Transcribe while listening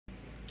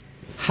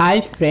Hi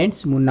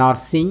friends मु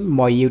नरसिंह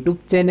मो YouTube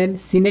channel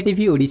सिने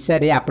TV Odisha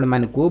रे आपण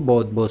मानकु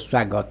बहुत बहुत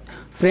स्वागत।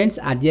 फ्रेंड्स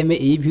आज आम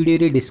यही वीडियो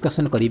रे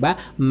डिस्कशन करिबा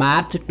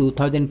मार्च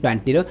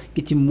 2020 रो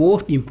किछि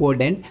मोस्ट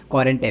इंपोर्टेंट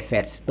करंट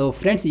अफेयर्स। तो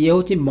फ्रेंड्स ये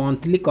होछि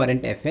मंथली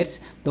करंट अफेयर्स।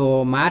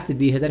 तो मार्च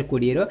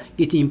 2020 रो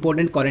किछि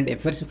इंपोर्टेंट करंट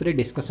अफेयर्स ऊपर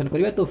डिस्कशन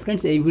करिबा। तो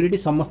फ्रेंड्स एही वीडियो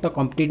समस्त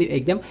कॉम्पिटिटिव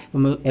एग्जाम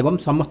एवं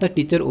समस्त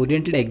टीचर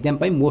ओरिएंटेड एग्जाम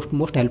पाई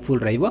मोस्ट हेल्पफुल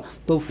रहइबो।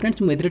 तो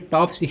फ्रेंड्स मु एथरे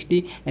टॉप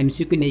 60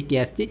 एमसीक्यू नै कि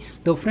आछि।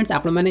 तो फ्रेंड्स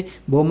आपण माने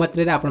बहु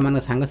मात्रा रे आपण मान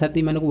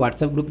सांगसाथी मानक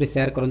व्हाट्सएप ग्रुप रे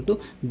शेयर करंतु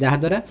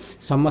जहाद्वारा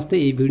समस्ते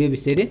ये वीडियो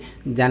विषय रे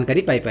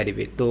जानकारी पाई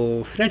परिबे।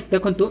 तो फ्रेंड्स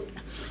देखंतु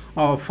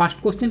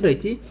फर्स्ट क्वेश्चन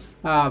रही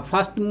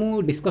फर्स्ट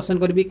मु डिस्कशन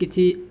करबी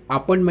किछि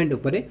अपॉइंटमेंट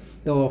उपरे।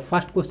 तो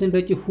फर्स्ट क्वेश्चन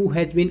रही who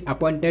has been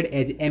appointed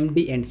as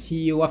MD and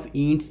CEO of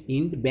ends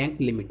end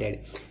bank limited.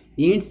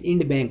 Ends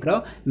end bank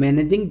row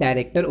managing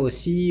director और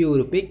सीईओ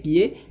रूपे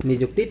किए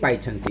नियुक्ति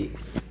पाइछंती।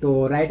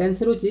 तो राइट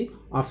आंसर होची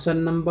ऑप्शन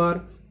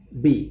नंबर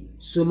बी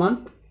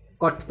सुमंत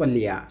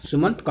कटपलिया।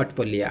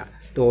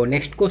 तो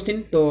नेक्स्ट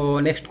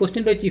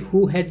क्वेश्चन रही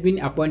who has been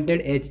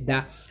appointed as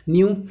the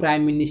new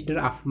prime minister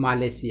of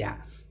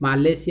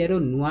Malaysia रो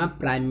नुआ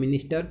prime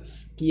minister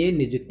किए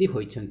नियुक्ति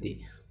होइछंती।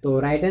 तो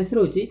राइट आंसर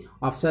होची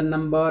option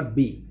number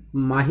B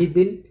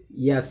माहिदीन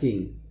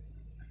Yasin.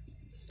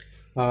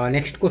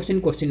 Next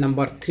question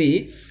number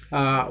 3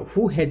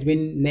 who has been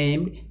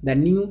named the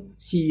new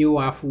CEO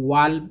of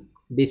Walt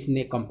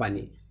Disney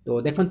company.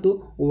 तो देखंतु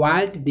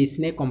Walt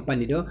Disney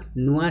company रो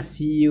नुआ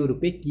CEO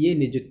रूपे किए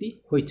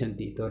नियुक्ति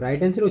होइछंती। तो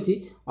राइट आंसर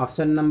होची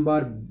option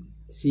number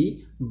C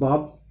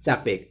Bob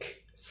Chapek.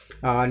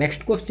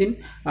 Next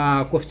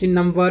question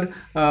number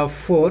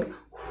 4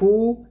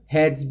 who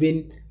has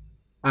been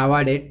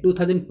awarded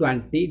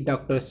 2020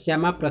 doctor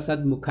Shyama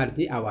Prasad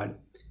Mukherjee award.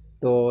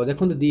 तो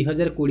देखो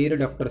 2020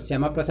 doctor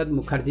Shyama Prasad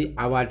Mukherjee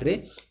award रे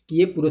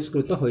किए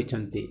पुरस्कृत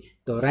होइछंती।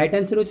 तो राइट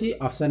आंसर होची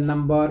option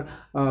number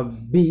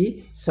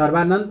B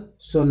Sarbananda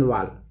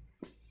Sonowal.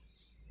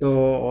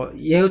 तो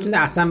ये होचंदी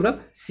आसाम रो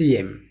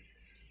CM.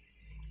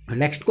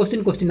 Next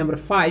question number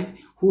 5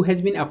 who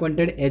has been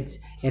appointed as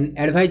an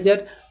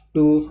adviser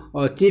to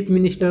chief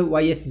minister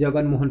YS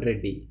Jagan Mohan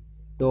Reddy.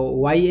 तो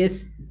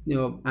वाईएस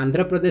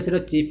आंध्र प्रदेश रो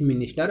chief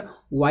minister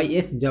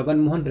YS Jagan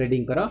Mohan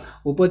Reddy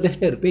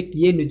उपदेष्टा रूपे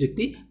किए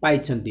नियुक्ति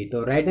पाइछंती।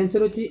 तो राइट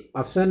आंसर होची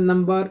option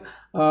number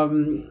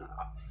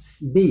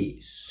D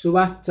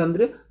Subhash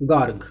Chandra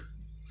Garg.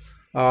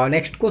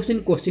 Next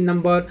question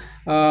number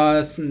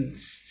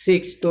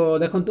 6 तो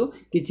देखंतु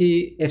किछि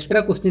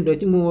एक्स्ट्रा क्वेश्चन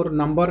रही मोर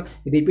नंबर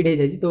रिपीट हो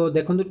जाए। तो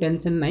देखंतु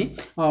टेंशन नहीं।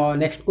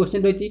 नेक्स्ट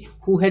क्वेश्चन रही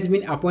who has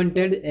been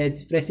appointed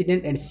as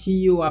president and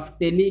CEO of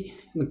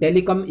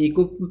telecom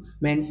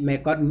equipment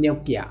maker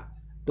Nokia.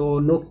 तो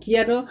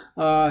नोकिया रो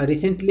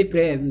रिसेंटली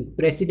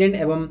प्रेसिडेंट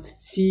एवं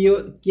सीईओ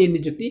किए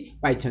नियुक्ति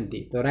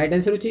पाइछंती। तो राइट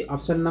आंसर होची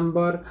ऑप्शन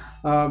नंबर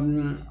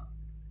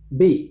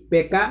बी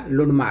पेका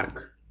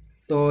लुंडमार्क।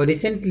 तो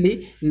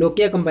रिसेंटली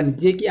नोकिया कंपनी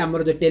जे कि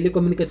आमर जो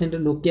टेलीकम्युनिकेशन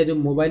नोकिया जो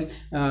मोबाइल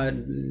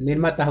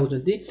निर्माता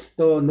होचंती।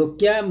 तो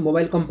नोकिया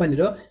मोबाइल कंपनी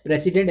रो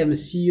प्रेसिडेंट एवं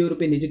सीईओ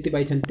रूपे नियुक्ति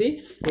पाइछंती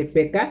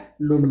पेका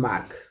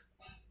लुंडमार्क।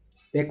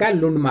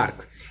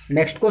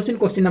 Next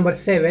question number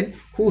 7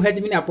 who has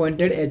been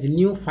appointed as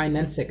new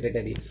finance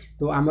secretary.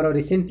 तो आमर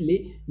रिसेंटली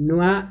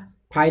नुआ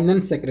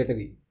फाइनेंस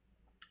सेक्रेटरी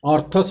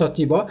अर्थ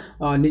सचिव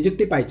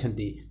नियुक्ति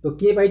पाइछंती। तो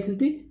किए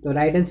पाइछंती। तो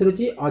राइट आंसर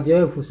होची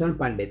अजय भूषण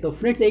पांडे। तो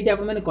फ्रेंड्स एइटा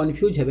आपण माने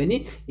कंफ्यूज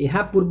हेबेनी।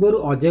 एहा पूर्वरु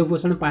अजय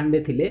भूषण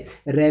पांडे थिले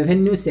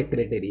रेवेन्यू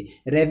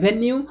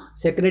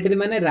सेक्रेटरी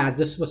माने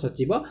राजस्व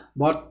सचिव।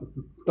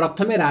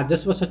 प्रथमे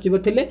राजस्व सचिव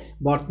थिले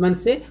वर्तमान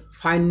से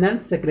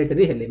फाइनेंस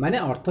सेक्रेटरी हेले माने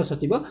अर्थ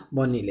सचिव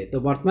बनिले। तो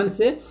वर्तमान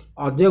से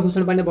अजय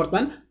भूषण पांडे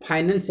वर्तमान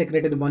फाइनेंस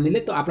सेक्रेटरी बनिले।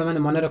 तो आपण माने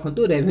मन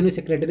रखंतु रेवेन्यू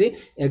सेक्रेटरी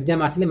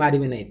एग्जाम आसले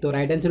मारिबे नै। तो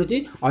राइट आंसर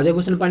होची Ajay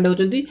Bhushan Pandey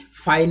होचंती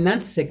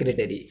finance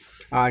secretary.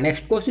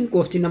 Next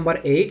question number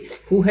 8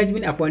 who has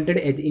been appointed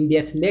as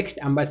India's next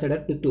ambassador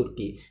to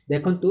तुर्की।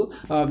 देखंतु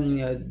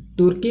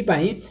तुर्की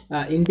पाई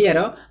इंडिया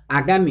रो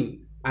आगामी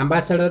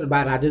एम्बेसडर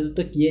बा राजदूत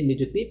किए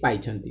नियुक्ति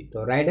पाइछंती।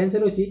 तो राइट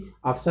आंसर होची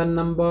option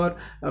number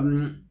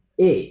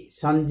A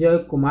Sanjay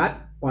Kumar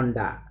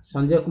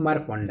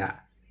पंडा।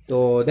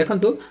 तो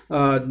देखंतु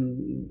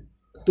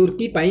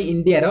तुर्की पाई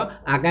इंडिया रो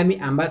आगामी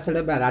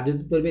एम्बेसडर बा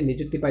राजदूत रूपे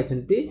नियुक्ति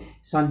पाइछंती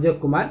संजय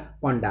कुमार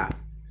पंडा।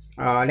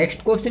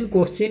 Next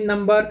question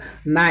number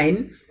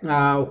 9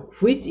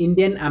 which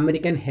Indian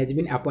American has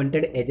been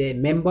appointed as a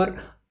member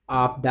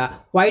of the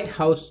White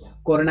House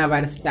corona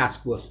virus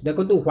task force.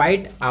 देखो तो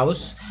व्हाइट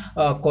हाउस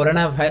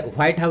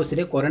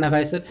रे कोरोना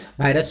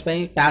वायरस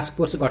टास्क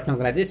फोर्स गठन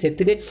करा जे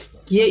सेतिरे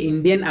किए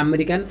इंडियन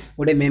अमेरिकन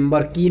गोटे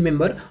की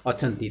मेंबर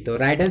अछंती। तो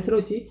राइट आंसर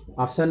होची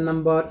ऑप्शन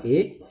नंबर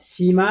ए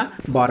सीमा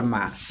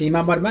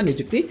वर्मा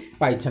नियुक्ति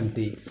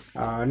पाइछंती।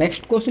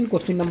 Next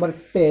question number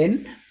 10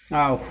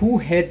 who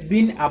has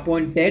been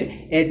appointed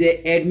as a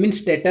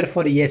administrator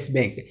for yes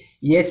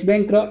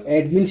bank row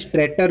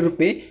administrator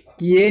रूपे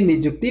किए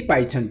नियुक्ति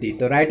पाइछंती।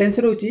 तो राइट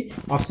आंसर होची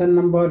option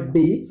number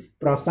D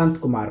Prashant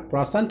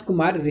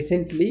Kumar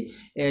recently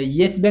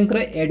yes bank रो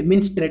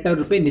administrator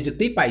रूपे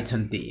नियुक्ति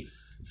पाइछंती।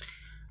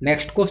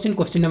 Next question,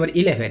 question number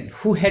 11.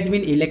 Who has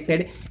been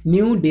elected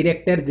new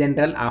Director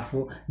General of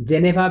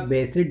Geneva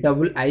based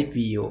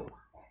WIPO?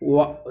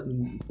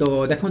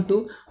 तो देखंतु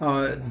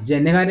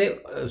Geneva रे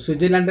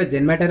Switzerland रे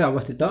Geneva रे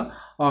अवस्थित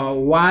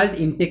वर्ल्ड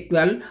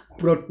इंटेलेक्चुअल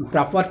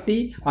प्रॉपर्टी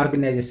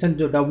ऑर्गेनाइजेशन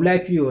जो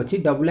WIPO अछि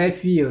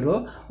WIPO रो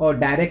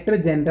director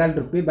general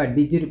रूपे बा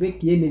डीजी रूपे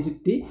किए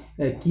नियुक्ति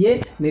किए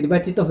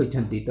निर्वाचित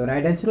होइछंती तो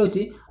राइट आंसर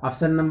होछि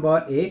ऑप्शन नंबर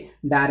ए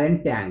डारेन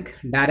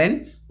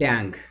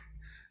टैंग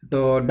तो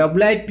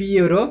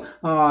WIPO रो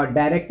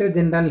डायरेक्टर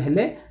जनरल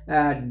हेले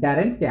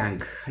डारेन Tang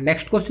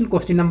next question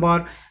question number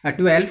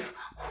 12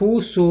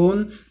 who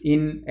shown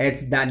in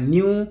as the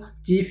new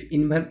chief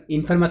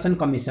information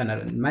commissioner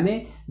माने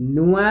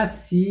नुआ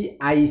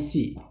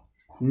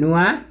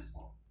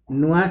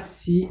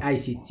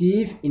CIC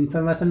चीफ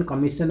इनफॉरमेशन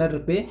कमिशनर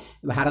रूपे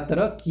भारत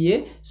रो किए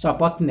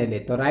शपथ नेले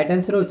तो राइट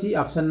आंसर होची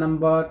option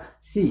number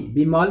C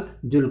Bimal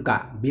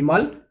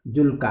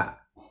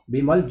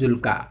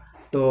Julka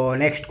तो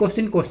next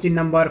question question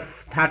number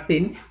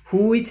 13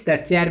 who is the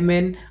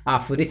chairman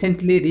of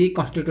recently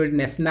reconstituted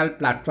national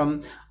platform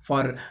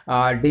for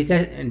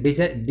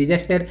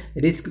disaster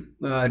risk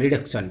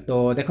reduction तो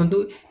देखंतु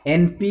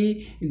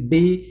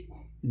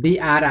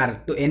NPDRR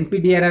तो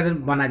NPDRR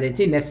बना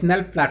जायछि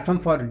national platform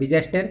for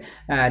disaster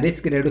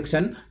risk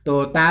reduction तो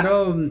तारो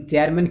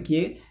चेयरमैन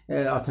किए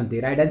अछंती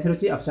right answer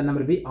होछि option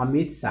number B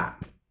Amit Shah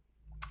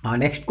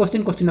next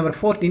question question number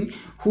 14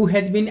 who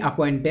has been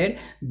appointed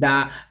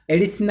the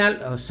additional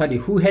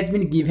who has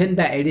been given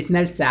the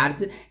additional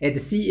charge as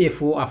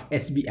CFO of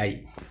SBI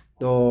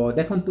तो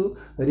देखंतु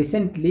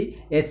recently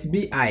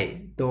SBI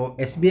तो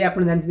SBI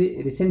आपण जानथि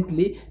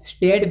recently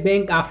state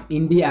bank of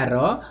India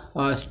row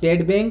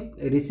state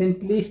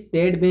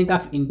bank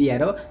of India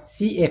row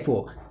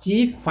CFO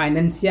chief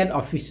financial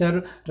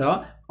officer रो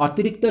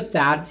अतिरिक्त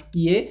charge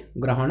किए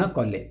ग्रहण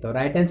कले तो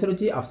right answer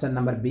होची option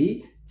number B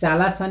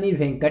चालासानी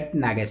Venkat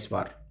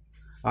Nageshwar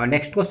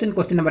next question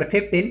question number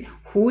 15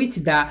 who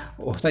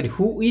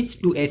is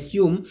to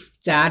assume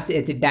charge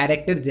as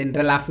director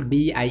general of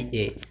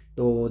DIA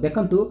तो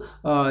देखंतु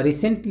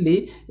recently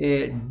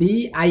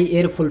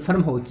DIA full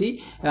form होची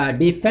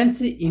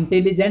defence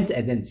intelligence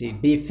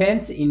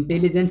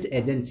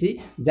agency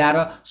jar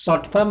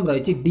short form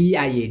रही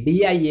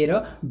DIA रो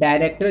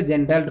director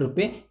general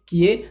रूपे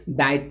किए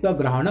दायित्व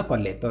ग्रहण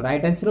कले तो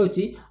राइट आंसर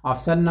होची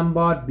option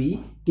number B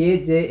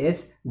KJS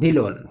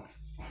Dhillon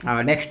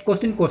next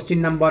question question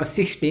number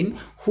 16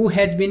 who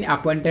has been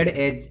appointed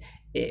as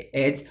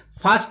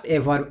first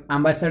ever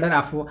ambassador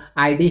of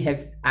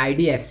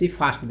IDFC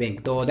First Bank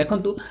तो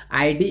देखंतु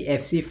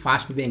IDFC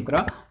First Bank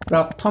रो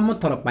प्रथम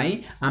थर पई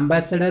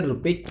एम्बेसडर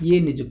रूपे किए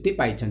नियुक्ति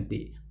पाइछंती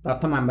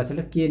प्रथम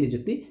एम्बेसडर किए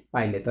नियुक्ति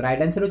पाइले तो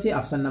राइट आंसर होची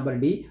option number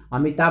D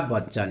Amitabh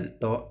Bachchan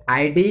तो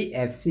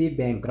IDFC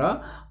बैंक रो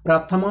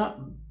प्रथम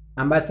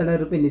एम्बेसडर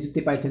रूपे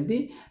नियुक्ति पाइछंती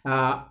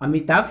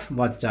Amitabh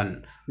Bachchan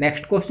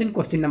next question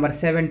question number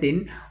 17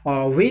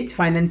 which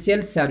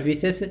financial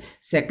services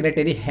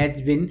secretary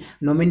has been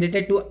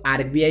nominated to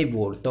RBI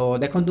board तो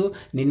देखंतु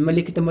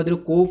निम्नलिखित मध्य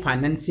को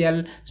financial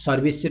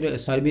service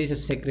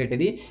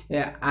secretary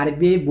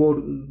RBI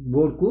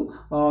board को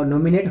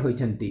नॉमिनेट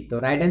होइछंती तो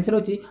राइट आंसर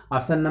होची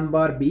ऑप्शन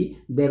नंबर बी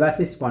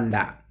देवाशीष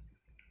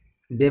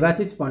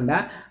पंडा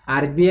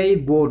RBI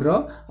बोर्ड रो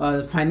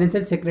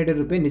फाइनेंशियल सेक्रेटरी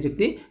रूपे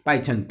नियुक्ति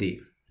पाइछंती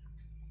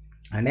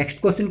next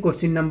question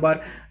question number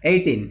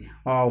 18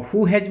 who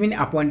has been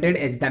appointed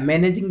as the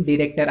managing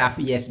director of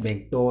yes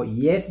bank तो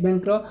yes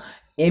bank रो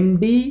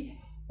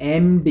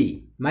MD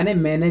माने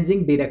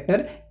managing director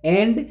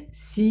and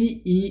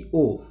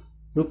CEO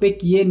रूपे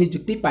किए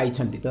नियुक्ति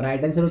पाइछंती तो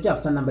right answer होची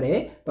option number A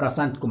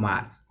Prashant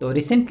Kumar तो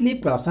recently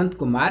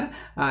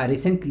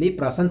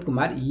Prashant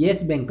Kumar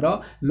yes bank रो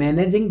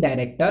managing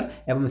director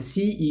एवं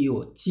CEO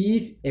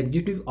chief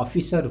executive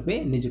officer रूपे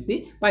नियुक्ति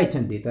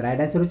पाइछंती तो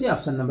राइट आंसर होची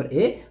option number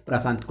A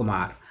Prashant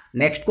Kumar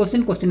next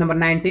question question number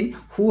 19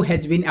 who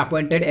has been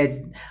appointed as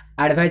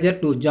advisor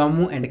to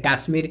Jammu and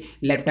Kashmir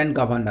lieutenant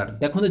governor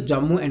देखो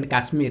Jammu and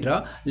Kashmir row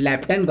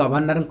lieutenant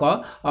governor को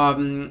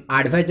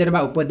adviser बा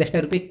उपदेष्टा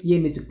रूपे किए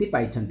नियुक्ति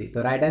पाइछंती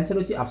तो राइट आंसर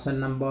होची option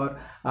number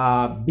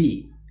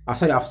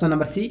option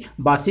number C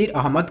Bashir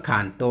Ahmad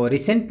Khan तो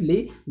recently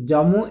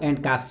Jammu and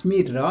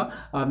Kashmir row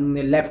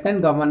lieutenant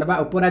governor बा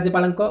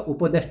उपराज्यपाल को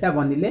उपदेष्टा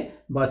बनिले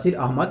Bashir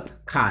Ahmad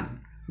Khan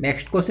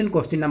next question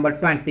question number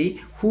 20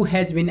 who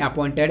has been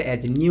appointed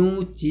as new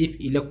chief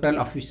electoral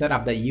officer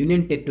of the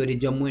union territory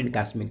Jammu and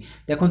Kashmir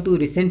देखंतु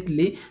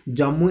रिसेंटली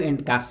जम्मू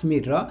एंड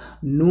काश्मीर रो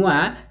नुआ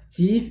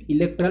chief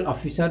electoral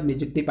officer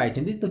नियुक्ति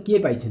पाइछंती तो किए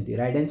पाइछंती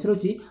right answer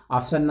होची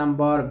option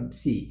number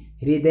C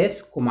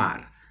Hridesh Kumar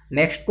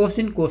next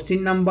question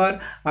question number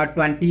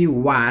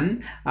 21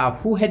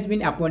 who has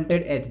been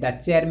appointed as the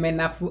chairman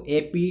of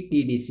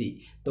APTDC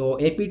तो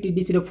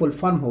APTDC रो full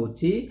form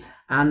होची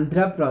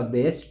Andhra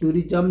Pradesh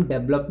tourism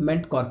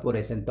development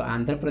corporation तो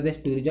Andhra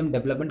Pradesh tourism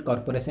development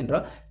corporation रो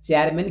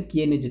chairman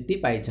किए नियुक्ति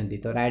पाइछंती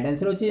तो राइट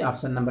आंसर होची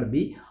option number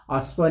B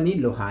Ashwani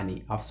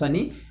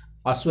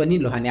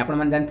Lohani आपण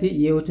मान जानथि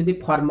ये होचंती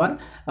फॉर्मर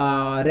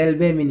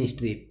रेलवे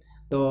मिनिस्ट्री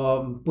तो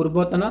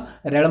पूर्वतन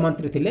रेल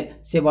मंत्री थिले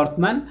से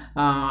वर्तमान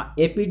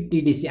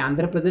एपीटीडीसी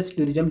Andhra Pradesh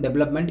tourism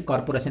development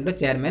corporation रो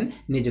चेयरमैन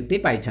नियुक्ति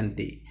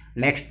पाइछंती।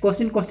 Next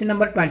question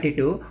number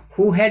 22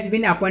 who has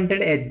been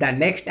appointed as the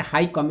next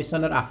high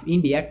commissioner of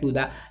India to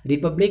the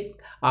Republic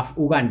of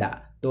Uganda.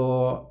 तो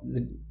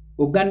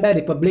उगांडा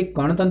रिपब्लिक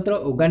गणतंत्र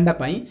उगांडा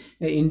पाई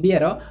इंडिया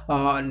रो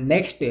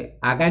next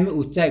आगामी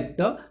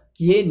उच्चायुक्त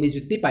किए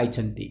नियुक्ति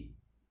पाइछंती।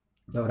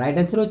 तो राइट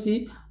आंसर होची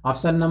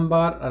option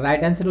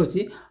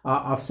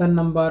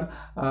number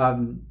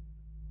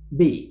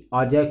B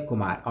Ajay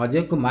Kumar.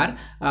 Ajay Kumar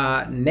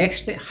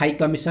next high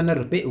commissioner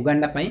रूपे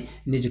Uganda पाई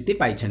नियुक्ति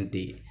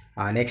पाइछंती।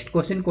 Next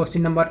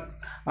question number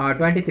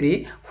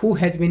 23 who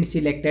has been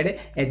selected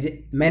as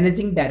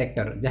managing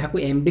director जहाँ को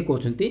एमडी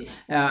कहते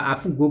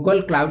ऑफ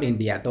गूगल क्लाउड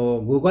इंडिया। तो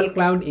गूगल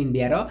क्लाउड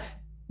इंडिया रो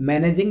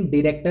मैनेजिंग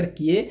डायरेक्टर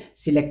किए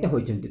सिलेक्ट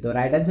होइछंती। तो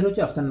राइट आंसर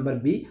होची option number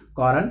B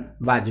Karan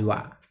Bajwa.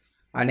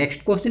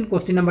 Next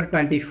question number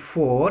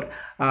 24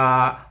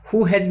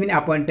 who has been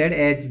appointed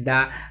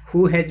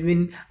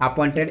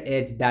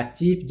as the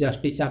chief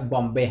justice of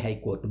Bombay High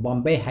Court।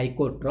 Bombay High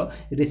Court row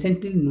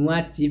recently नुआ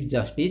chief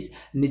justice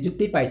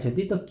नियुक्ति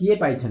पाइछंती। तो किए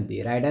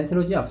पाइछंती right answer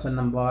होची option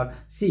number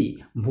C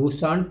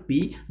Bhushan P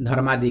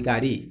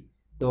Dharmadhikari.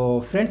 तो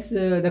friends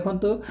देखो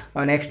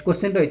next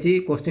question रही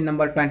question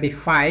number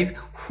 25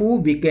 who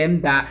became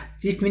the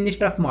chief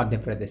minister of Madhya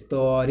Pradesh. तो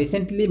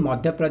recently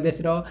Madhya Pradesh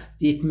रो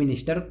chief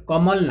minister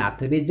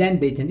Kamal Nath resign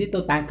देछंती। तो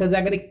तांका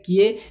जगह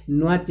किए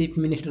नुआ चीफ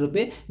मिनिस्टर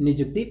रूपे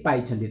नियुक्ति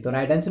पाइछंती। तो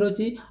राइट आंसर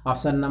होची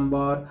option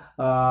number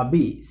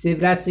B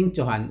Shivraj Singh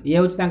Chauhan. ये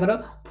होची तांकर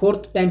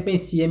फोर्थ टाइम पे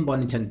सीएम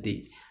बनिछंती।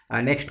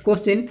 नेक्स्ट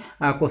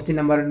क्वेश्चन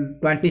नंबर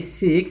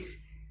 26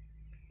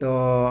 तो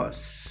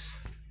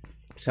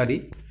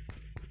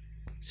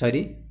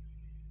सॉरी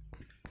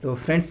तो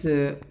friends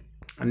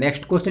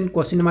next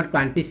question number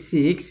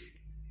 26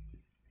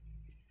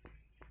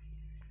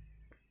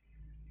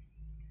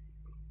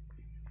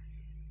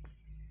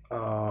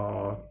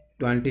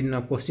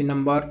 question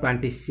number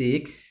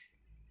 26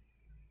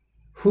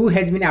 who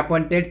has been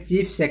appointed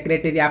chief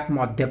secretary of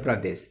Madhya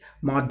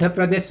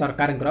Pradesh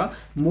सरकार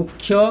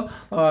मुख्य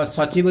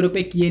सचिव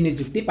रूपे किए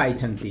नियुक्ति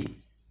पाइछंती।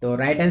 तो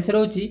राइट आंसर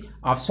होची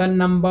option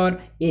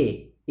number A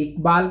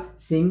Iqbal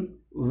Singh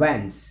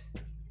vents.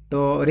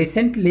 तो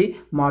रिसेंटली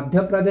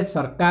मध्य प्रदेश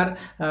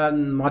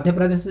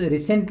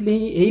रिसेंटली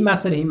यही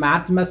मासरे ही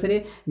मार्च मासरे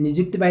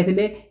नियुक्ति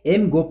पाइथिले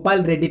एम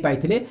गोपाल रेड्डी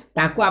पाइथिले।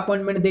 तांको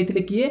अपॉइंटमेंट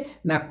देथिले किए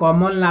ना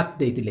कमलनाथ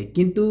देथिले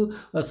किंतु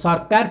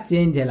सरकार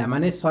चेंज हैला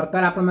माने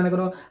सरकार आपण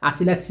मानकर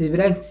आसिला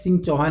शिवराज सिंह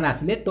चौहान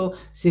आसिले। तो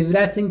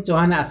शिवराज सिंह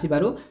चौहान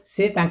आसीबारु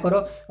से तांकर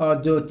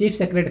जो चीफ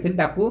सेक्रेटरी थिले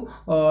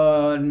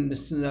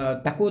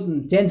ताकू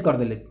चेंज कर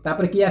देले।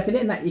 तापर की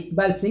आसिले ना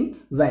इकबाल सिंह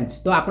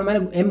वैंस। तो आपण माने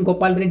एम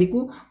गोपाल रेड्डी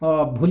को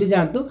भूली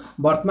जांतु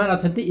वर्तमान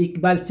अच्छा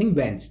इकबाल सिंह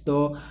वैंस। तो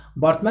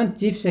वर्तमान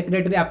chief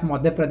secretary of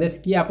Madhya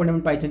Pradesh की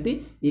appointment पाइछंती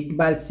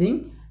Iqbal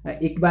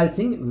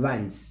Singh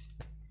vents.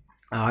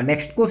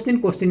 Next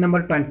question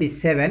number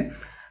 27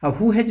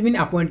 who has been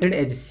appointed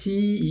as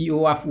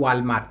CEO of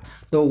Walmart.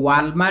 तो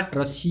वालमार्ट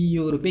रो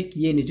सीईओ रूपे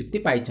किए नियुक्ति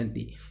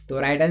पाइछंती। तो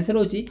राइट आंसर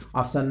होची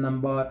option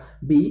number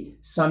B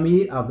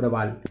Sameer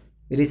Agarwal.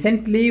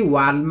 Recently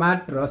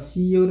Walmart रो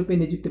सीईओ रूपे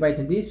नियुक्ति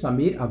पाइछंती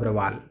Sameer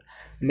Agarwal.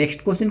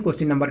 Next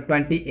question number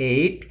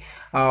 28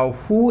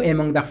 who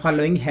among the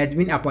following has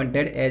been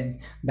appointed as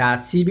the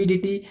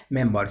CBDT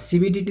member।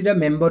 CBDT रा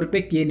member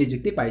रूपे किए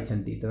नियुक्ति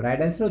पाइछंती। तो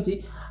राइट आंसर होची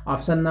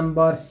option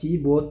number C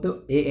both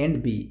A and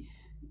B.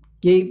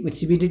 के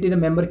CBDT रा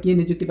member किए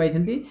नियुक्ति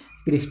पाइछंती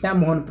कृष्णा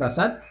मोहन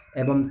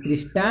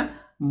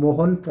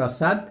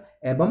प्रसाद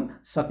एवं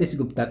सतीश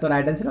गुप्ता। तो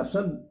right answer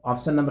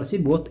option number C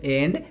both A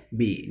and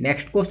B.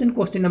 Next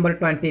question number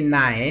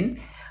 29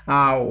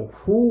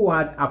 who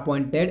was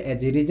appointed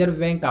as reserve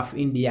bank of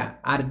India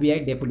RBI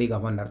deputy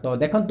governor. तो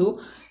देखंतु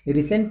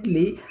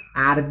recently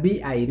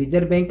RBI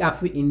reserve bank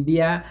of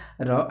India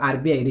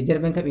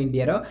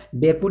row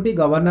deputy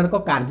governor को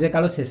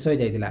कार्यकाल शेष हो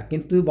जाइतिला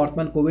किंतु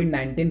वर्तमान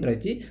कोविड-19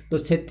 रही। तो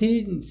सेथि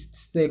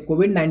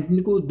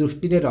कोविड-19 को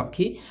दृष्टि रे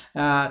रखी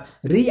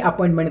री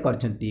अपॉइंटमेंट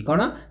करछंती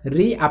कोन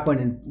री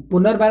अपॉइंटमेंट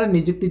पुनर्बार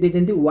नियुक्ति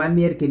देछंती 1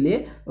 ईयर के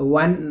लिए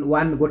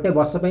गोटे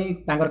वर्ष पई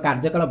तांकर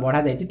कार्यकाल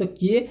बढ़ा जाइछि। तो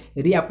किए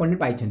री अपॉइंटमेंट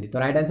पाइछंती। तो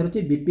राइट आंसर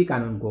होची बीपी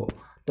कानून को।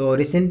 तो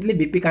रिसेंटली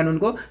बीपी कानून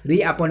को री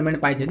appointment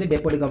पाइछंती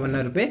deputy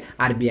governor RuPay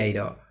RBI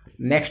row.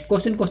 Next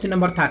question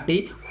number 30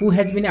 who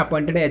has been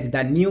appointed as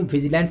the new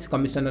vigilance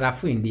commissioner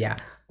of India.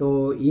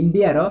 तो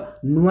इंडिया रो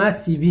नुआ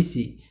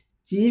CVC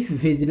chief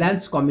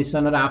vigilance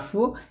commissioner of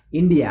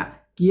India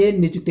किए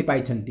नियुक्ति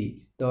पाइछंती।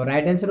 तो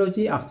राइट आंसर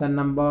होची option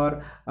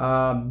number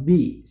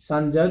B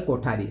Sanjay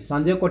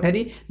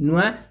Kothari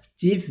नुआ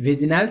chief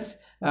vigilance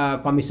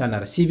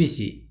commissioner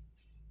CVC।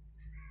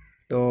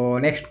 तो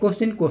next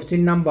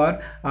question number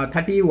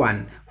 31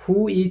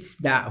 who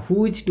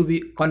is to be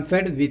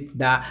conferred with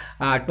the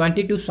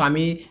 22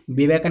 Swami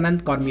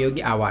Vivekananda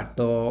Karmayogi award.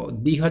 तो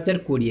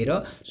 2020 रो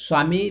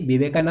स्वामी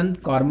विवेकानंद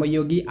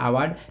कर्मयोगी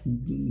award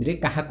रे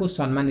कहा को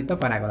सम्मानित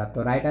करागला।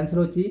 तो राइट आंसर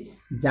होची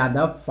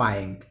Jadav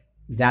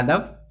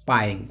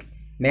Payeng.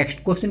 Next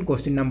question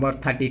question number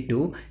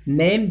 32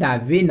 name the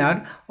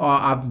winner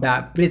of the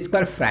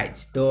Pritzker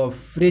prize. तो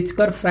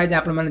प्रिट्जकर प्राइज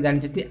आप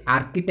जानते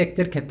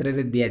आर्किटेक्चर क्षेत्र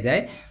में दि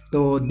जाए।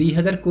 तो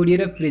 2020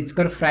 रे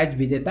प्रिट्जकर प्राइज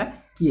विजेता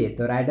किए।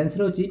 तो राइट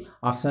आंसर होची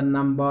option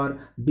number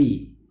B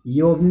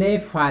योवने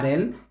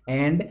Pharrell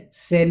and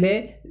सेले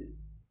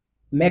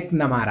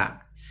McNamara.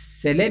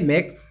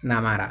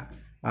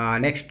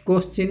 Next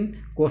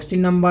question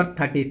number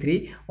 33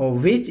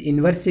 which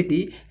university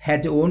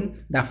has own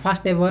the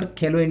first ever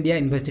Khelo India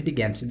university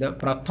games. The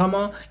प्रथम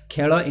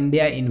खेलो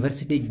इंडिया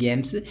यूनिवर्सिटी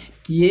गेम्स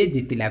किए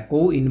जीतिला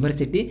को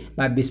यूनिवर्सिटी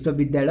बा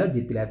विश्वविद्यालय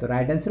जीतिला। तो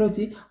राइट आंसर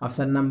होची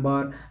option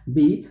number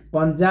B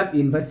Punjab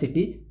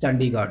university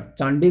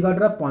Chandigarh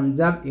रो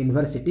Punjab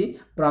university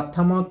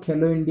प्रथम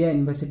खेलो India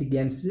university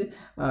games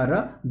रो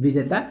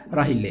विजेता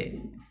रहिले।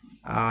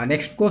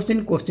 Next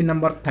question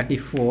number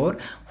 34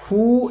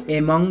 who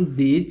among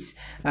these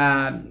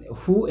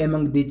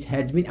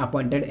has been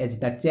appointed as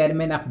the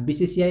chairman of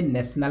BCCI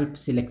national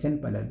selection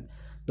panel।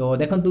 तो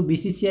देखंतु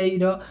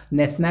BCCI रो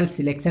नेशनल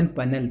सिलेक्शन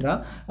पैनल रो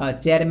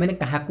chairman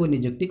कहा को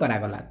नियुक्ति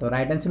करागला। तो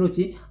राइट आंसर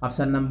होची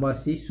option number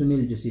C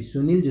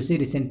Sunil Joshi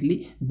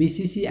recently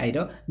BCCI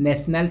रो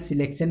national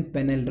selection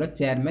panel रो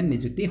chairman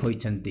नियुक्ति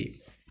होइछंती।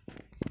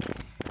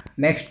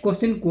 Next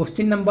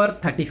question number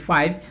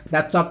 35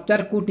 the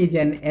चपचारकूट is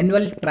an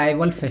annual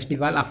tribal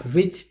festival of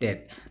which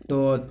state.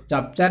 तो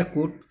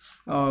चपचारकूट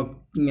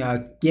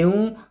क्यों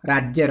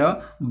राज्यर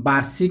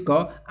वार्षिक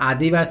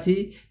आदिवासी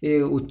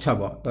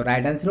उत्सव। तो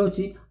राइट आंसर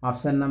होची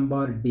option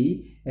number D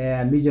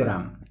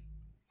Mizoram.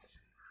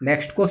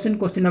 Next question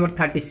number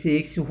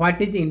 36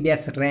 what is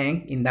India's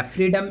rank in the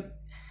freedom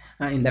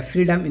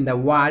in the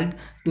world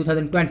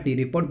 2020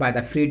 report by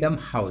the freedom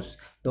house.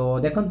 तो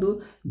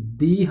देखंतु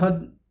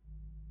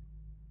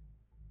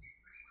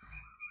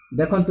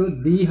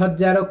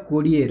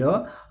 2020 रो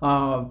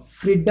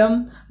freedom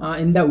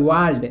in the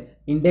world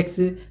index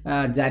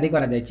जारी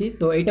करा जायछि।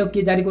 तो एटा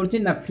की जारी करछि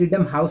ना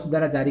फ्रीडम हाउस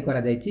द्वारा जारी करा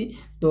जायछि।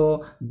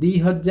 तो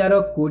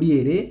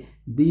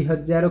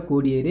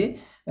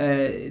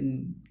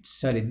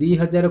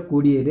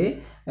 2020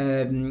 रे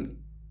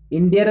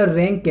इंडिया रो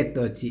रैंक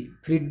केते अछि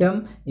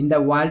फ्रीडम इन द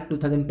वर्ल्ड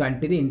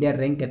 2020 रे इंडिया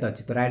रैंक केते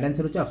अछि। तो राइट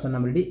आंसर होछि option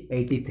number D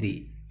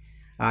 83।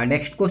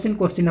 Next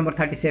question number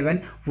 37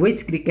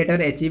 which cricketer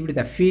achieved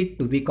the feat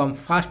to become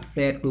first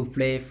player to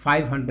play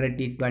 500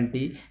 T20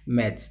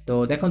 match.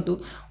 तो देखंतु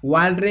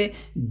वर्ल्ड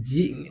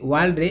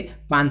रे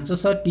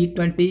 500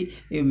 T20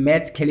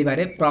 मैच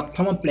खेलिबारे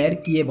प्रथम प्लेयर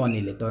किए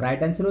बनिले। तो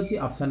राइट आंसर होची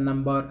option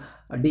number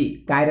D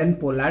Kieron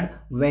Pollard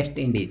West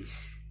Indies.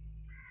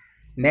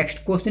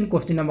 Next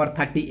question number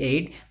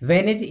 38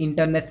 when is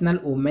international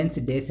women's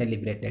day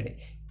celebrated.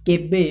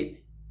 केबे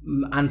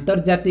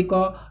आंतर्जातिक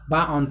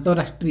बा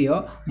अंतरराष्ट्रीय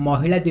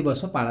महिला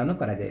दिवस पालन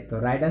करा जाए। तो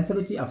राइट आंसर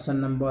होची ऑप्शन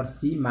नंबर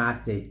सी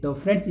मार्च 8। तो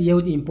फ्रेंड्स ये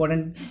होची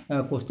इंपोर्टेंट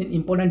क्वेश्चन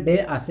इंपोर्टेंट डे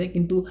आसे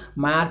किंतु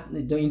मार्च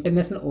जो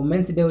इंटरनेशनल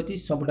वुमेन्स डे होची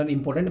सबटा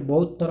इंपोर्टेंट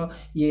बहुत थर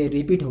ये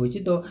रिपीट होची।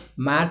 तो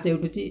मार्च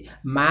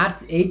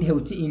 8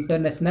 होची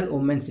इंटरनेशनल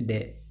वुमेन्स डे।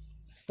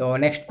 तो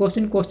next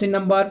question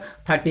number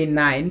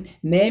 39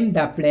 name the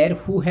player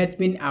who has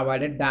been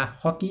awarded the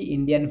hockey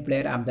Indian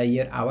player of the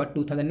year award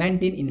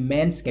 2019 in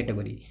men's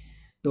category.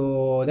 तो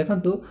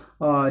देखंतु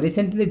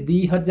recently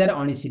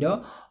 2019 row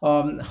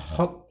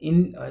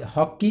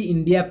hockey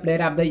India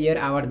player of the year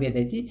award दिया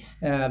जायछि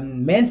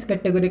men's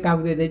category का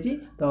दिया जायछि।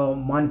 तो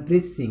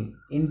Manpreet Singh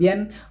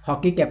Indian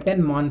hockey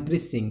captain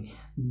Manpreet Singh.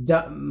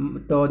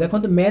 तो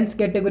देखंतु men's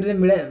category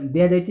रे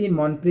दिया जायछि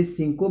मनप्रीत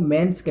सिंह को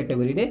मेंस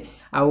कैटेगरी रे।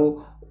 आउ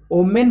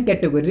ओमेन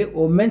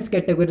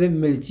कैटेगरी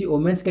मिलची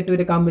ओमेन्स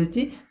कैटेगरी का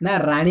मिलची ना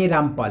रानी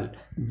रामपाल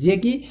जे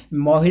कि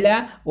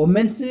महिला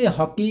women's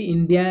hockey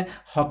India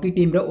hockey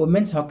team रो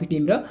ओमेन्स हॉकी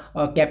टीम रो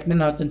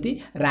कैप्टन होचंती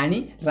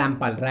रानी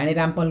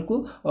रामपाल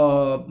को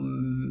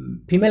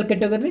फीमेल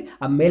कैटेगरी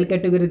और male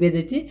category they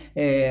जायछि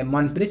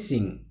Manpreet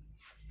Singh.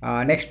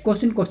 Next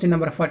question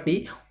number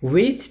 40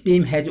 which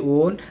team has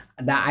won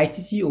the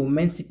ICC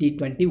Women's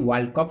T20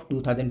 World Cup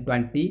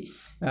 2020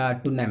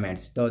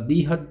 tournaments। तो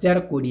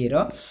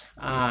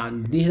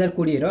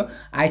 2020 रो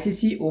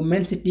ICC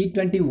Women's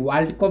T20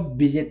 World Cup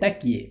विजेता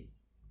किए।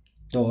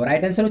 तो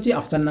right answer होची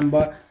option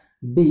number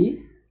D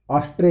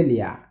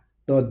Australia.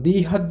 तो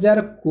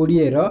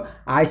 2020 रो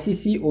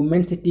ICC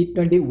women's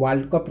T20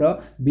 world cup रो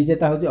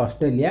विजेता होची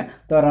Australia.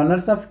 तो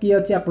runners up की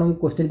अछि आपन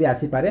क्वेश्चन भी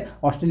आसी पारे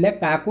ऑस्ट्रेलिया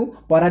काकू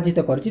पराजित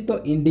करछि। तो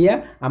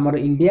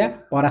इंडिया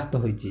परास्त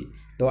होईछि।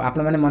 तो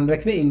आपन माने मन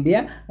रखबे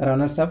इंडिया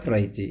रनर्स अप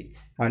रहिछि।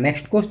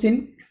 Next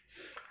question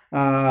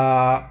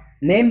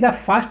name the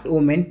first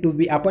women to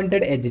be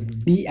appointed as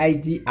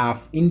DIG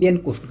of Indian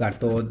coast guard.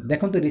 तो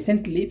देखंतु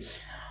रिसेंटली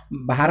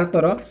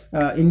भारतर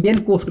इंडियन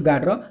कोस्ट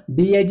गार्ड रो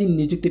डीआईजी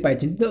नियुक्ति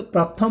पाइछन। तो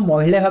प्रथम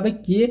महिला भाबे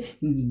किए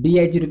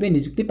डीआईजी रूपे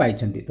नियुक्ति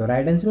पाइछन। तो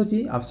राइट आंसर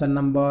होची option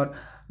number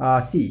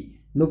C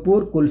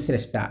Nupur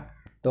Kulshreshtha.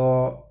 तो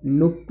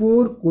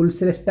Nupur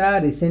Kulshreshtha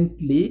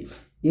recently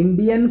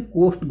Indian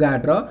coast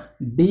guard रो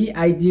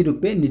डीआईजी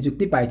रूपे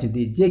नियुक्ति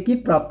पाइछन जे कि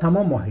प्रथम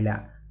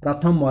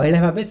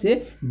महिला भाबे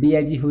से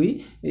डीआईजी हुई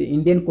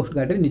इंडियन कोस्ट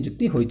गार्ड रे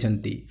नियुक्ति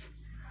होइछंती।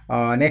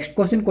 Next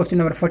question, question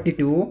number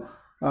 42.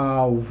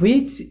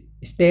 Which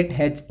state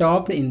has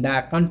topped in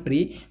the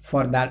country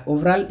for the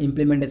overall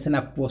implementation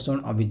of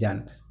Poshan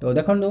Abhijan? तो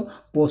देखो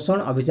पोषण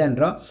अभियान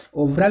रो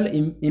ओवरऑल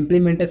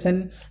इम्प्लीमेंटेशन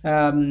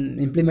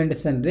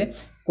रे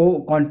को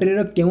कंट्री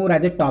रो क्यों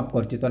राज्य टॉप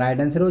करछि तो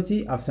राइट आंसर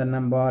होछि option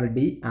number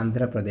D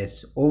Andhra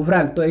Pradesh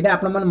overall तो एटा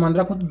आपण मन मन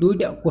रखु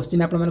दुईटा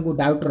क्वेश्चन आपण मन को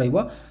डाउट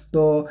रहइबो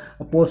तो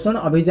पोषण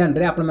अभियान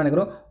रे आपण मन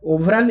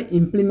ओवरऑल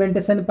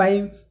इम्प्लीमेंटेशन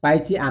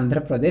पाइछि आंध्र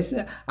प्रदेश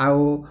आउ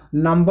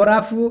number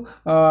of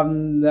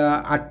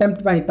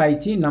attempt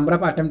पाइछि number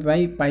of attempt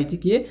पाइछि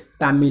किए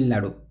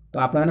तमिलनाडु तो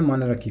आपण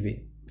मन रखिबे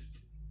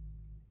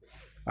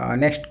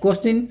next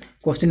question,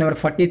 question number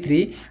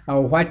 43.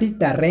 What is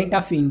the rank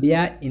of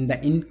India in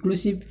the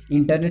Inclusive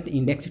Internet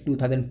Index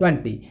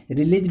 2020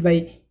 released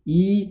by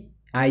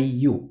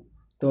EIU?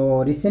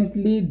 तो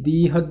recently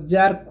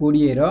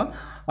 2020 रो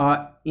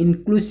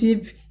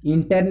inclusive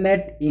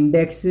internet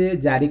index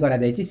जारी करा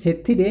जायछि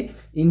सेथिरे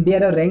इंडिया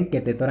रो rank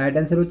केते तो राइट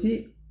आंसर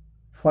होछि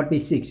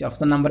 46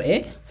 ऑप्शन नंबर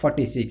ए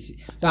 46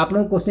 तो आप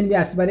लोग क्वेश्चन भी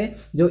आस पारे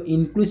जो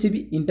इनक्लूसिव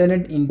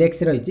इंटरनेट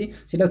इंडेक्स रही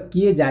सेटा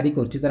किए जारी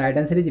करछि तो राइट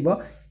आंसर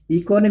जीवो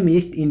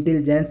इकोनॉमिस्ट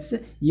इंटेलिजेंस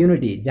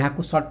यूनिटी जहाँ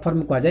को शॉर्ट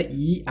फॉर्म कहा जाए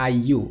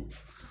EIU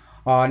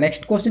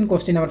next question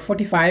question number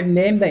 45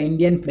 name the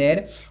Indian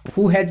player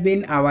who has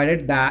been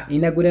awarded the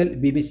इनॉग्रेल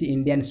BBC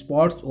Indian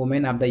sports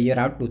women of the year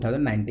out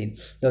 2019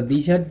 तो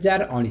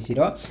 2019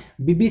 रो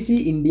BBC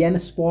Indian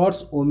sports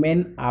women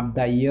of the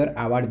year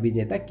award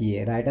विजेता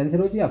किए right answer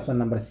होची option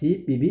number C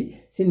PV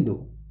Sindhu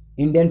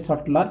Indian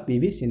shuttler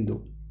PV Sindhu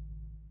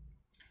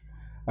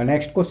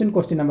next question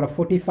question number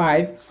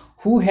 45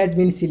 who has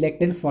been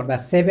selected for the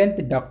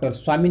 7th Dr.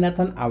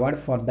 Swaminathan award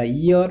for the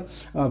year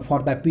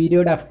for the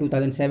period of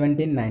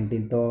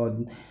 2017-19 तो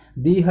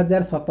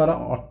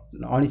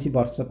 2017-19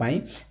 वर्ष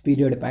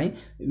period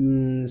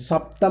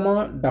सप्तम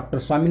doctor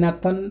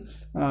Swaminathan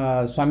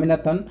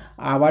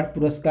award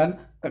पुरस्कार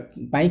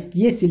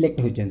किए select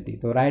होती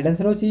तो right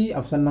answer होची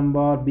option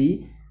number B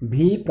V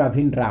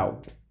Praveen Rao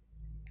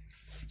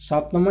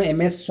सप्तम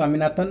MS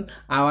Swaminathan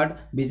award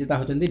विजेता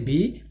होचंदी V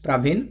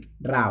Praveen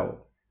Rao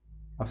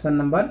option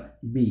number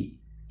B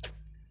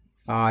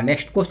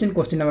next question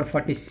question number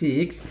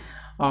 46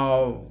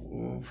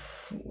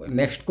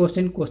 next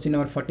question question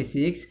number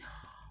 46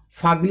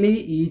 Phagli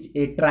is a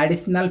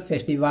traditional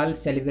festival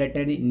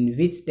celebrated in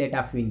which state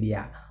of India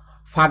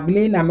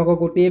Phagli नामक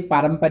गोटे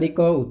पारंपरिक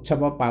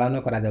उत्सव पालन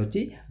करा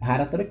जाउची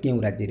भारत रो केउ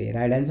राज्य रे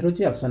राइट आंसर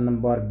होची option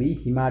number B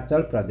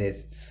Himachal Pradesh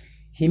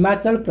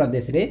Himachal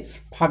Pradesh रे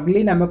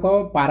फागली नामक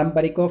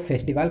पारंपरिक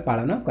फेस्टिवल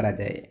पालन करा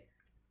जाए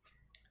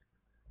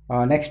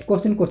next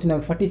question question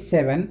number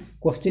 47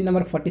 question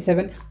number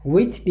 47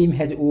 which team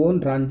has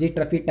own Ranji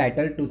trophy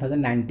title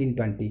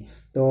 2019-20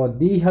 तो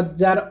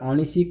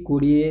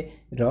 2019-20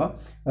 रो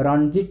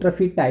रणजी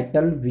ट्रॉफी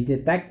टाइटल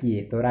विजेता किए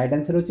तो राइट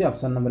आंसर होची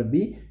option number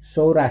B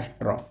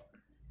Saurashtra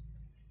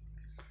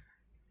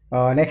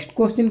next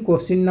question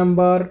question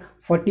number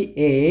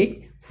 48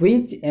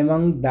 which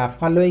among the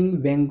following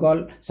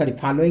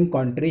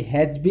country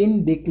has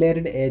been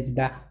declared as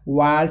the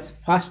world's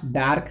first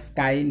dark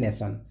sky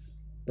nation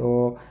तो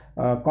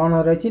कौन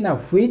रही ना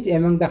which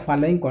among the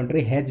following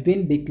country has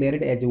been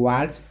declared as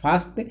world's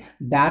first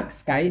dark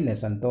sky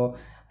nation तो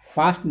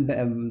fast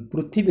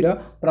पृथ्वीर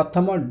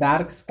प्रथम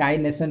dark sky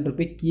nation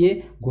रूपे किए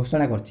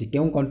घोषणा करछि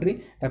केउ कंट्री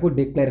ताको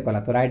डिक्लेयर कला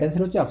तो राइट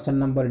आंसर होछि option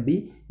number D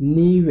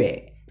Nive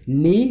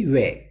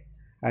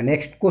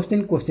next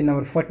question question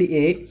number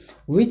 48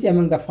 which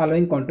among the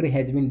following country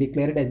has been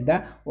declared as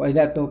the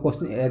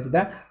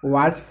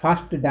world's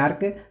first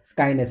dark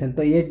sky nation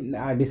तो ये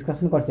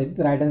डिस्कशन कर सकते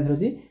तो राइट आंसर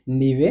होजी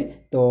नीवे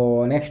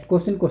तो next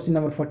question question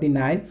number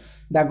 49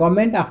 the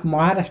government of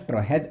Maharashtra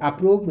has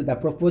approved the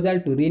proposal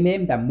to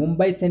rename the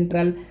Mumbai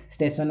central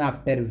station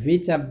after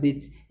which of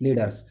this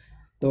leaders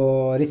तो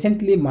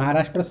recently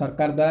Maharashtra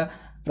सरकार द्वारा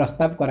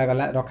प्रस्ताव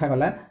करागला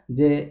रखागला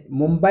जे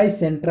मुंबई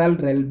सेंट्रल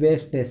रेलवे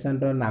स्टेशन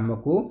रो नाम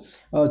को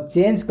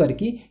चेंज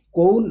करके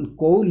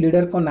को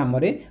लीडर को नाम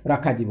रे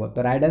रखा जीवो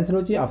तो राइट आंसर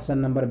होची ऑप्शन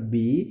नंबर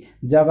बी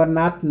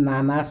जगन्नाथ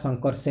नाना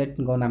शंकर सेठ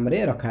को नाम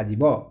रे रखा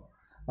जीवो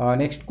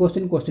नेक्स्ट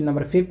क्वेश्चन क्वेश्चन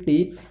नंबर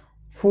 50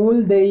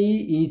 फूल देई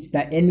is the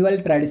annual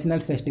traditional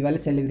festival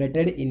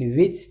celebrated in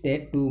which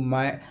state to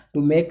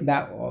make the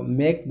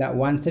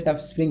one set of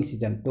spring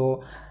season तो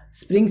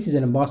स्प्रिंग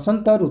सीजन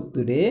बसंत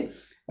ऋतु रे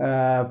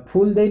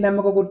फूल देई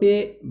नामक गोटे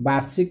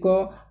वार्षिक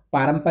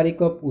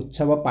पारंपरिक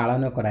उत्सव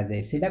पालन करा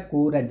जाए सेटा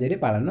को राज्य रे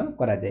पालन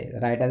करा जाए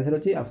राइट आंसर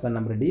होची option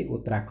number D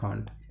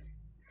Uttarakhand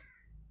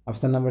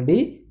option number D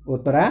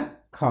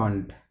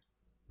Uttarakhand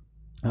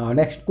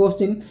next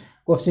question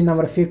question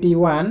number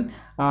 51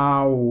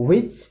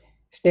 which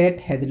state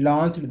has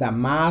launched the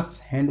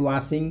mass hand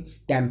washing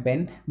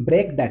campaign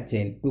break the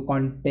chain to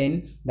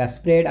contain the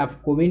spread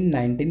of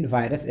COVID-19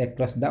 virus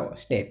across the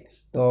state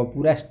तो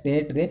पूरा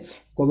state रे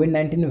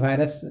COVID-19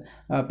 virus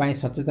पाई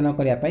सचेतन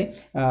करिया पाई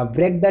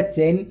break the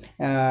chain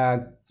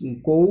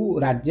को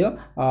राज्य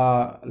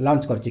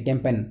launch करछि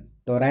campaign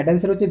तो right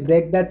answer होछि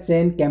break the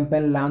chain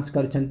campaign launch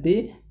करछंती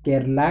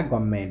Kerala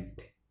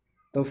government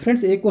तो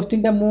फ्रेंड्स ए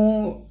क्वेश्चन टा मु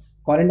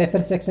करेन्ट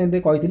अफेयर सेक्शन रे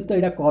कहिथिलि तो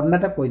एटा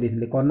कर्नाटक कहि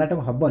देथिले कर्नाटक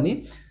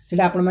हबनी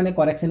सेटा आपण माने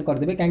करेक्शन कर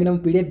देबे काहे कि हम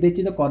पीडीएफ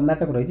देछि तो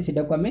कर्नाटक रहिथि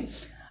सेटा को हमें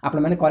आपण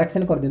माने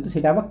करेक्शन कर दियंतु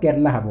सेटा हबो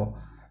केरला हबो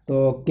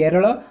तो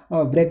Kerala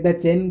break the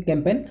chain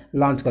campaign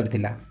launch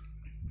करथिला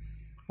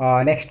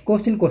next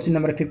question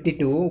number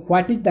 52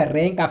 what is the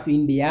rank of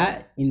India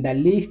in the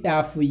list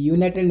of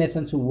United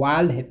Nations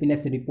world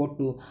happiness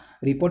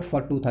report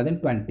for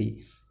 2020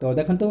 तो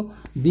देखंतु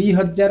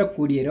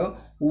 2020 रो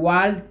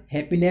वर्ल्ड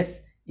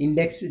हैप्पीनेस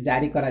इंडेक्स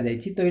जारी करा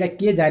जायछि तो एटा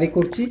के जारी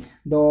करछि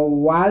the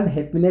world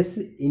happiness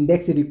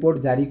index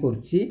report जारी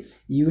करछि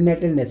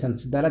यूनाइटेड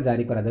नेशंस द्वारा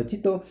जारी करा जायछि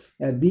तो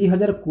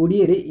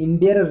 2020 रे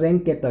इंडिया रो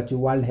रैंक केते अछि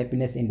वर्ल्ड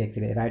हैप्पीनेस इंडेक्स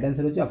रे राइट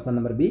आंसर होछि ऑप्शन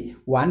नंबर बी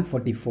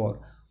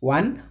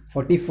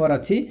 144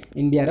 अछि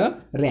India row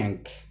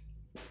rank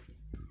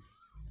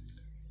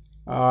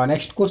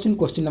next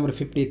question number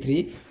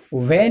 53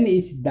 when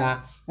is the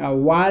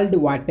world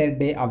water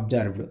day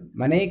observed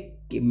माने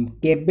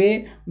केबे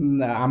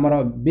हमर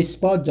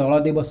विश्व जल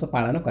दिवस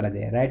पालन करा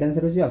जाय राइट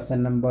आंसर होछि option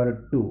number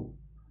 2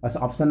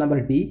 option number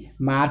D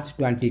मार्च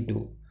 22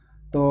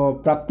 तो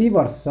प्रति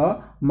वर्ष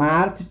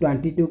मार्च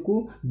 22 को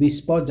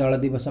विश्व जल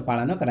दिवस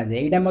पालन करा जाय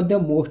एटा मध्ये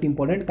मोस्ट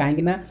इंपोर्टेंट काहे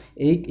कि ना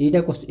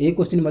एटा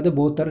क्वेश्चन मध्ये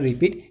बहुत थर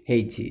रिपीट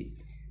हेछि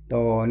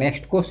तो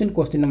next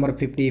question number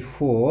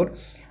 54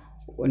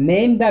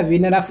 name the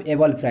winner of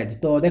Abel prize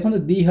तो देखो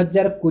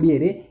 2020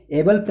 रे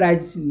एबल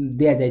प्राइज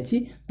दिया जायछि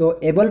तो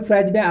एबल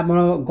प्राइज रे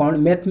हमर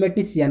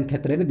मैथमेटिशियन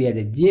क्षेत्र रे दिया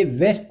जाय जे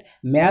बेस्ट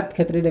मैथ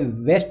क्षेत्र रे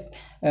बेस्ट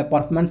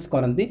परफॉर्मेंस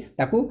करंती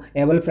ताकू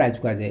एबल प्राइज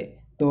को जाय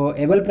तो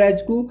एबल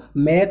प्राइज को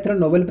मैथ रो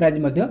नोबेल प्राइज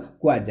मध्ये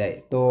को जाय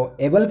तो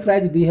एबल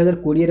प्राइज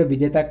 2020 रे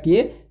विजेता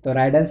किए तो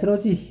राइट आंसर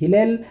होछि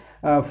Hillel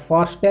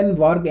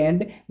फॉर्स्टेनबर्ग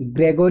and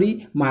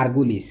Gregory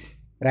Margulis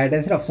right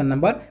answer option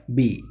number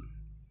B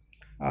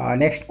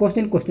next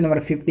question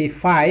number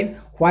 55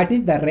 what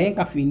is the rank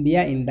of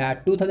India in the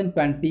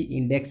 2020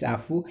 index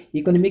of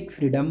economic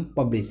freedom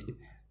published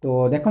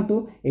तो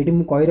देखंतु एटी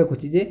मु कहि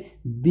रखुछि जे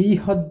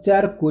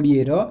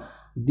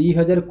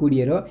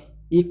 2020 रो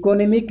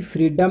इकोनॉमिक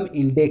फ्रीडम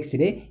इंडेक्स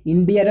रे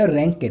India रो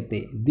rank केते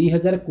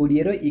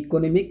 2020 रो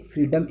economic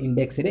freedom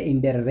index रे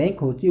India रो rank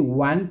होछि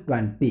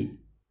 120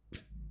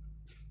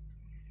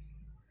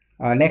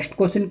 next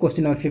question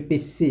number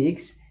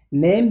 56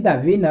 name the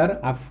winner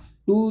of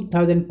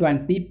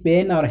 2020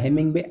 pen और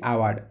Hemingway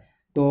award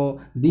तो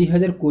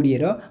 2020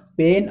 रो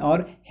पेन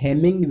और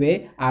हेमिंगवे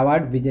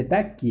अवार्ड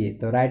विजेता किए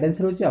तो राइट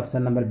आंसर होछि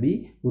option number B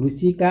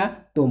Ruchika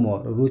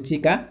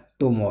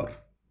Tomar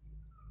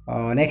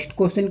next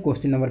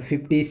question number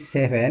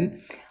 57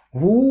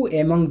 who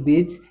among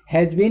this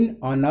has been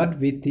honoured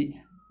with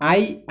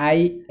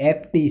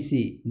IIFTC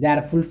jar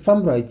full form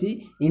रही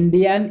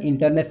Indian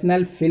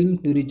international film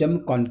tourism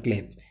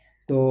conclave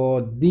तो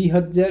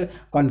 2000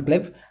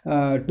 conclave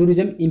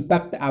tourism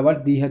impact award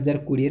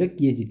 2020 रो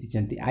किए जीति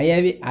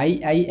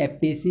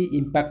IIFTC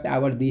impact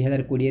award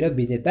 2020 रो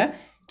विजेता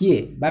किए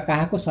बा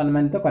काहा को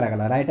सम्मानित करा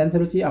गला राइट आंसर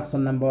होची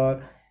option number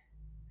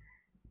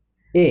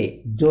A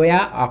Zoya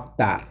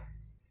Akhtar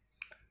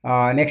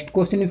next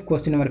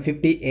question number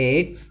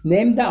 58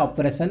 name the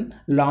operation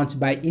launch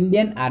by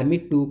Indian army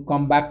to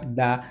combat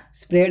the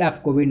spread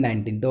of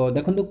कोविड-19 तो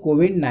देखंतु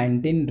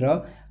कोविड-19 रो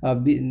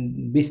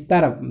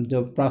विस्तार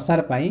जो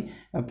प्रसार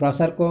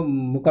को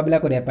मुकाबला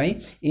करिया पई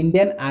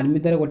इंडियन आर्मी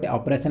द्वारा गोटे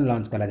ऑपरेशन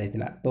लॉन्च करा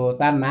जायतिला तो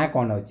तार ना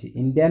कोन अछि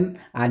इंडियन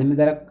आर्मी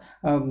द्वारा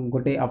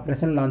गोटे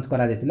ऑपरेशन लॉन्च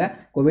करा जायतिला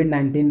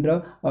कोविड-19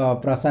 रो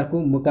प्रसार को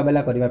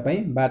मुकाबला करिया पई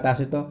बा ता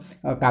सहित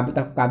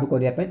काबू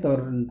करिया पई तो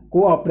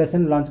को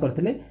ऑपरेशन लॉन्च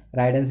करथिले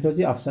राइट आंसर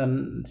होची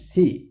ऑप्शन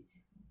सी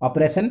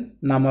ऑपरेशन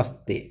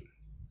नमस्ते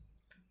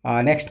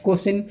next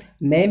question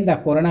name the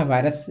corona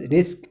virus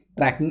risk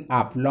tracking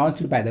app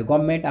launched by the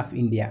government of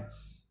India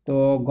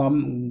तो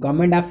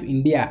गवर्नमेंट ऑफ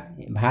इंडिया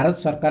भारत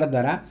सरकार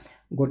द्वारा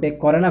गोटे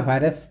corona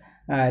virus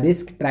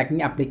risk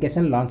trekking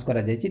application launch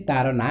करा जायछि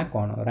तार ना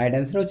कोन राइट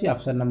आंसर होची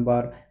ऑप्शन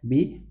नंबर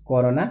बी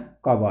कोरोना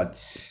कवच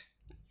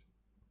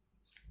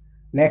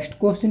next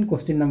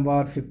question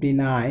number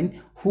 59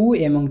 who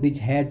among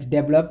this has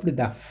developed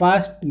the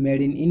first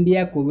made in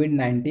India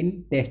covid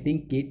 testing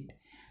kit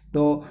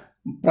तो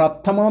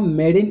प्रथम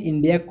made in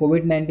India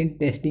covid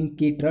 testing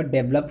kit row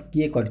develop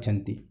किए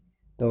करछंती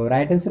तो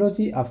right answer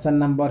होची option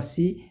number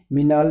C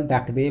मिनल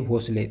दाकबे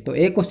भोसले तो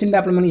ए question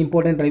आपण मन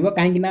important रहइबो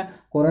काहे कि ना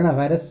कोरोना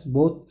वायरस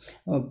बहुत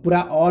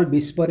पूरा ऑल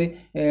विश्व रे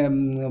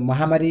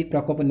महामारी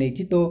प्रकोप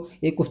नेछि तो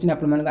ए क्वेश्चन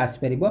आपण मन आसी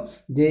परिबो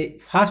जे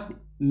first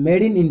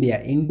made in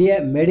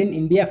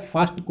India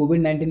first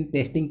covid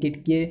 testing kit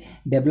के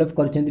डेवलप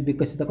करछंती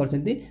विकसित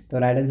करछंती तो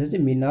राइट आंसर होची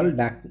मिनल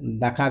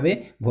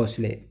दाकाबे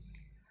Bhosle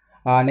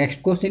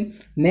next question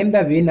name the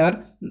winner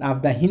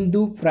of the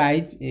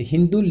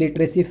Hindu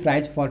literacy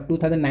prize for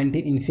 2019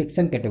 in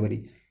fiction category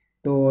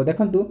तो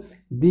देखंतु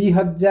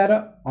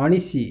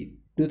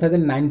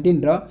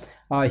 2019 रो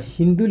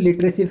Hindu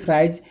literacy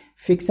prize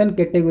fiction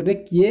category रे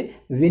किए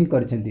विन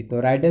करछंती तो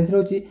राइट आंसर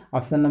होची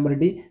ऑप्शन नंबर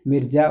डी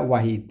मिर्जा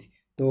वाहिद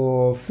तो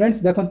फ्रेंड्स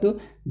देखंतु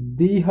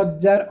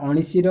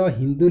 2019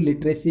 Hindu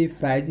literacy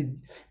prize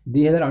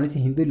 2019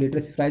 Hindu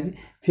literacy prize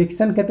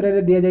fiction क्षेत्र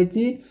में दि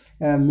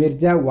जाइए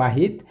मिर्जा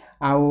वाहिद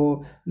आउ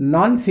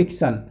नॉन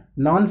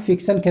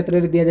फिक्शन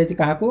क्षेत्र में दि जाइए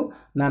क्या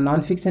ना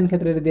नॉन फिक्शन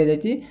क्षेत्र में दि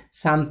जाइए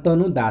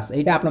शांतनु दास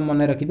यहाँ आप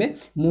मन रखिए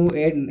मु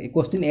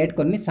क्वेश्चन एड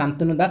करनी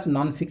शांतनु दास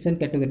नॉन फिक्शन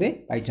कैटेगरी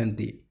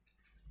पाइछंती।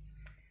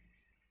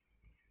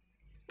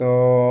 तो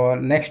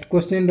नेक्स्ट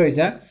क्वेश्चन रही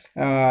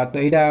तो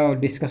यहाँ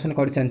डिस्कशन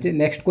कर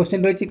नेक्स्ट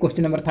क्वेश्चन रही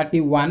question number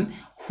 31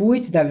 who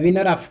is the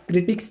winner of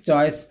critics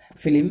choice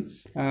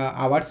film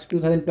awards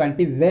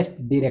 2020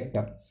 best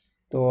director.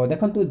 तो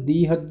देखो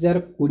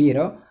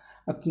 2020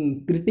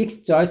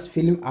 क्रिटिक्स चॉइस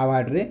फिल्म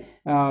अवार्ड रे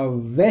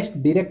बेस्ट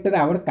डायरेक्टर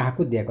अवार्ड क्या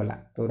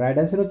दिगला। तो राइट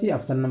आंसर होची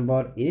option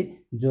number A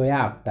Zoya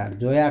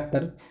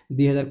Akhtar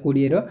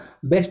 2020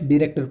 best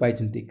director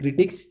pi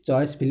critics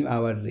choice film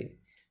award रे।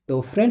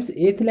 तो friends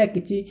ये थिला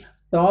किछि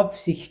टॉप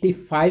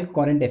 65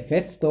 करंट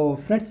अफेयर्स। तो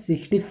फ्रेंड्स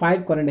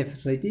 65 करंट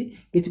अफेयर्स रही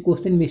किसी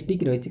क्वेश्चन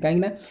मिस्टेक रही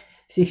कहीं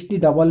 60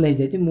 डबल रही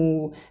जाए मु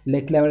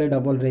लिखला बेले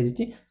डबल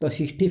रही। तो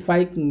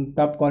 65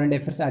 टॉप करंट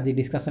अफेयर्स आज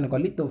डिस्कशन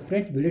कली। तो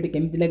फ्रेंड्स वीडियो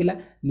केमती लगला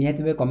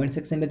निहाती भाव कमेंट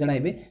सेक्शन में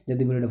जणाइबे।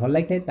 जदि वीडियो भल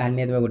लगी था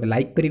निहाती भाव गोटे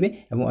लाइक करेंगे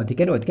और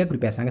अधिक अधिक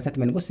कृपया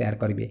सांगसाथी मानक शेयर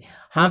करेंगे।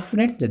 हाँ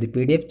फ्रेंड्स जदि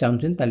पीडीएफ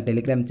चाहूँ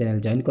टेलीग्राम चैनल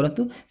जॉइन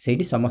करूँ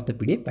से समस्त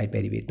पीडीएफ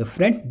पाइपर। तो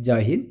फ्रेंड्स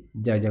जय हिंद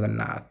जय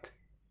जगन्नाथ।